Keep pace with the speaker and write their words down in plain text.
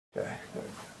Okay.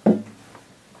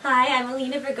 Hi, I'm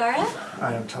Alina Vergara.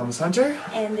 I am Thomas Hunter.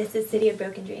 And this is City of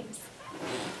Broken Dreams.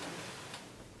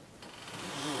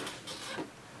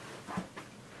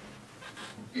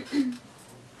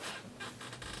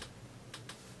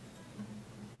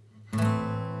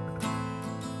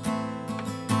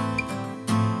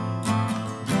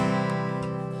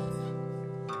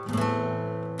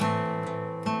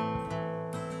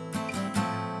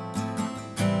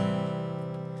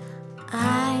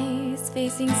 Eyes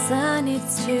facing sun,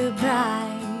 it's too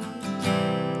bright.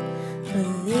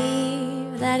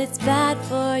 Believe that it's bad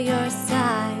for your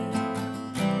sight.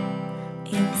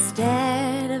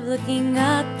 Instead of looking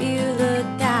up, you look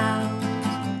down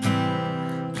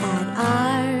at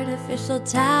artificial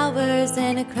towers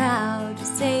and a crowd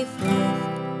safe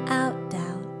without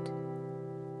doubt.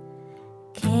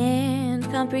 Can't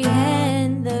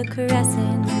comprehend the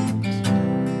crescent,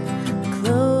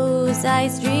 closed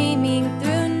eyes dreaming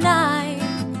through night.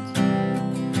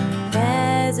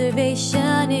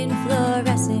 Preservation in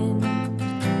florescent,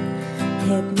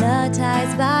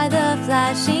 hypnotized by the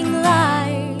flashing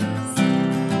lights.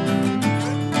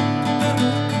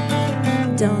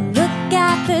 Don't look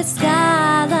at the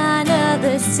skyline of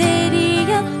the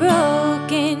city of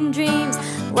broken dreams.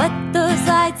 What those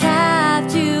lights have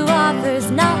to offer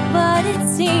is not what it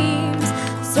seems.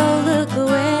 So look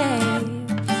away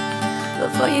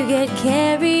before you get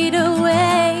carried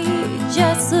away.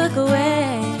 Just look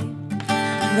away.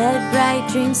 Let bright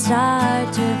dreams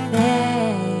start to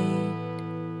fade.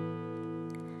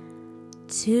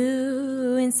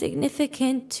 Too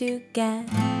insignificant to get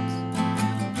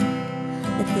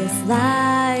that this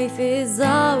life is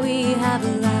all we have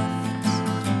left.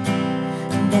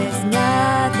 There's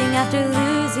nothing after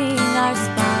losing our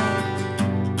spark.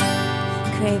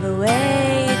 Crave a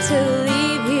way to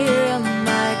leave here a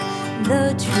mark,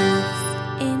 the truth's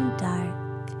in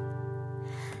dark.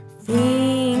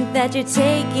 Think that you're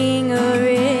taking a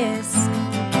risk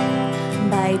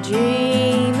by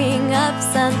dreaming up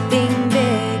something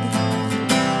big,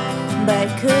 but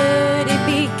could it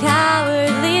be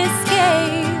cowardly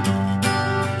escape?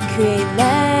 Create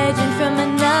legend from a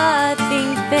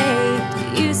nothing fate.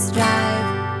 You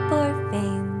strive for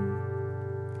fame,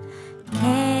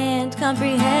 can't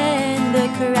comprehend the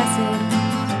crescent,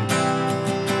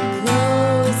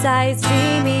 closed eyes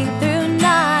dreaming through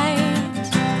night.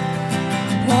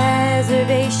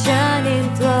 Preservation in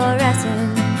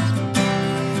florescent,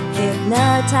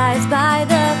 hypnotized by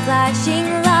the flashing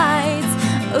lights.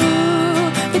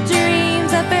 Ooh, the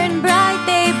dreams that burn bright,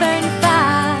 they burn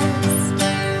fast,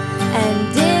 and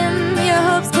dim your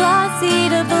hopes glossy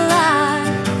to black.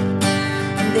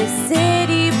 This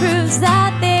city proves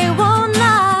that they won't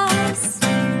last.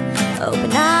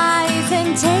 Open eyes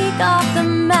and take off the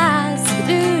mask.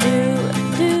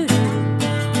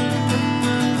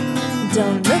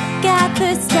 Don't look at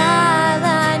the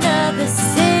skyline of the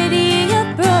city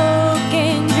of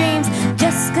broken dreams.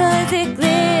 Just 'cause it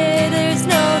glitters,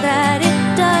 know that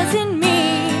it doesn't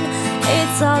mean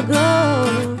it's all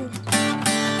gold.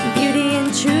 Beauty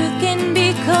and truth can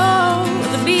be cold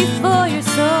before your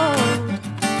soul.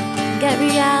 Get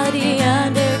reality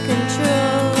under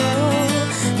control.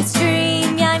 It's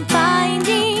dreamy I'm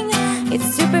finding,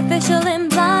 it's superficial and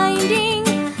blinding.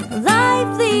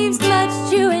 Life leaves much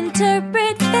to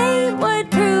interpret. Fate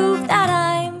would prove that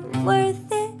I'm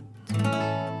worth it.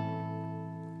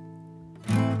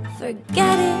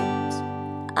 Forget it,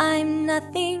 I'm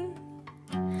nothing.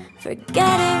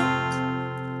 Forget it,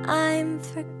 I'm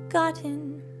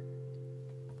forgotten.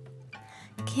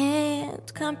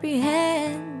 Can't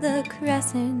comprehend the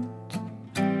crescent,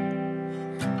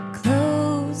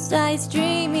 closed eyes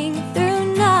dreaming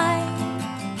through night.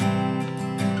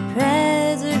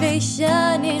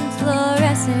 Preservation in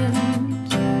florescent,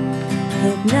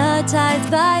 hypnotized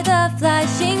by the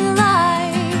flashing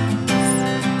lights.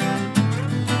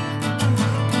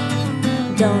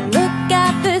 Don't look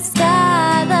at the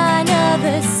skyline of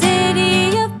the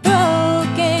city of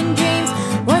broken dreams.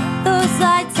 What those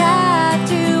lights have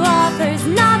to offer is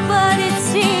not what it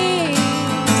seems.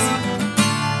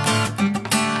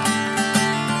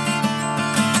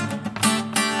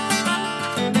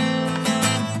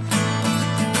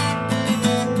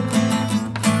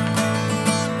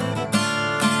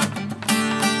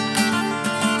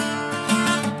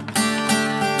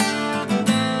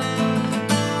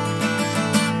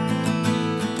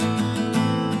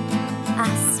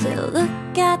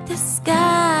 Look at the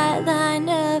skyline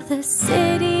of the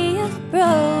city of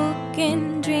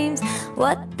broken dreams.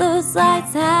 What those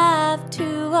lights have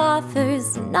to offer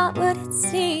is not what it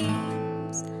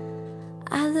seems.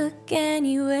 I look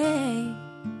anyway.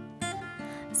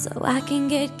 so I can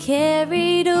get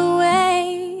carried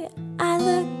away. I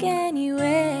look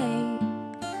anyway.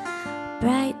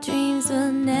 Bright dreams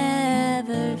will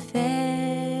never fade.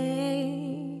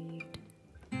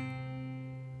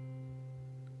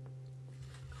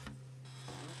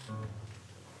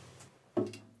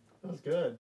 That was good.